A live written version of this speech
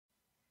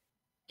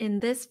In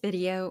this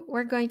video,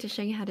 we're going to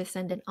show you how to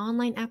send an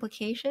online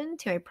application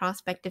to a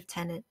prospective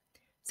tenant.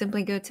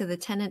 Simply go to the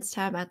Tenants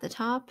tab at the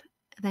top,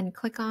 then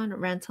click on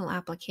Rental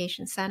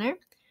Application Center.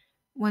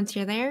 Once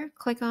you're there,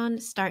 click on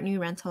Start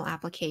New Rental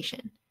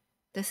Application.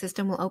 The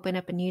system will open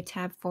up a new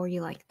tab for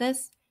you like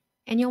this,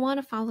 and you'll want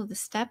to follow the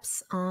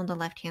steps on the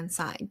left-hand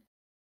side.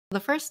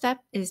 The first step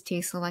is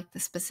to select the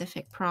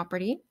specific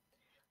property.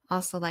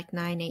 I'll select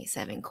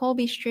 987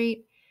 Colby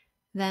Street,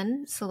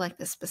 then select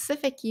the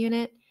specific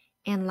unit,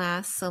 and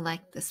last,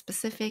 select the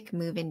specific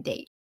move-in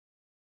date.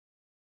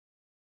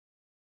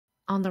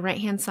 On the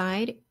right-hand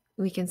side,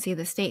 we can see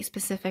the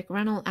state-specific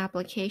rental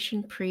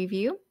application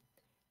preview.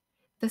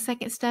 The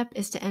second step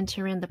is to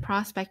enter in the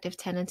prospective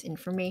tenant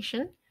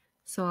information.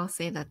 So I'll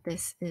say that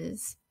this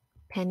is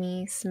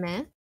Penny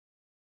Smith,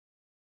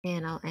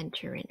 and I'll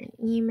enter in an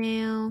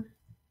email.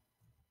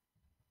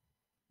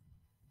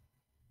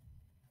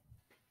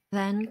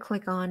 Then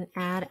click on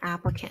Add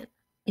Applicant.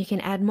 You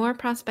can add more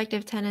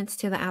prospective tenants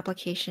to the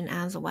application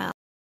as well.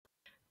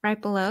 Right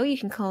below, you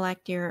can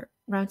collect your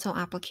rental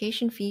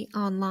application fee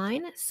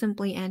online.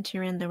 Simply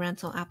enter in the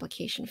rental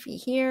application fee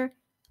here.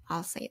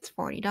 I'll say it's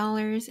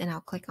 $40 and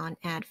I'll click on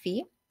Add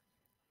Fee.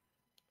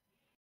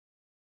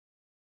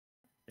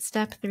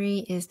 Step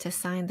 3 is to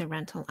sign the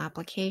rental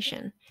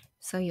application.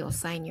 So you'll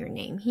sign your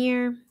name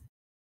here.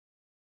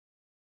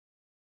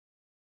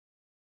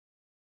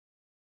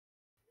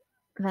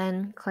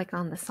 Then click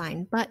on the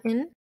Sign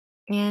button.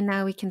 And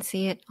now we can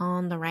see it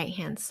on the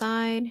right-hand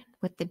side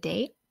with the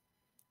date.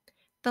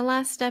 The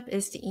last step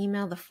is to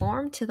email the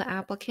form to the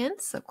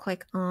applicant. So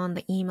click on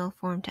the Email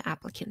Form to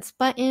Applicants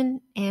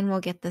button and we'll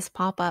get this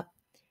pop-up.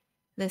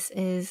 This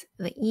is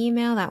the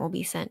email that will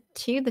be sent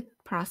to the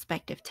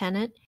prospective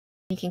tenant.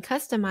 You can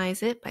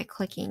customize it by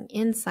clicking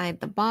inside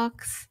the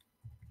box.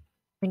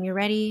 When you're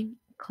ready,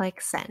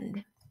 click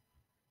Send.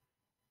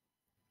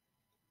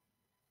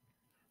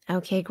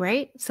 Okay,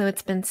 great. So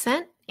it's been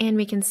sent and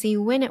we can see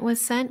when it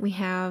was sent. We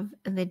have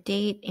the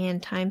date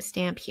and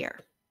timestamp here.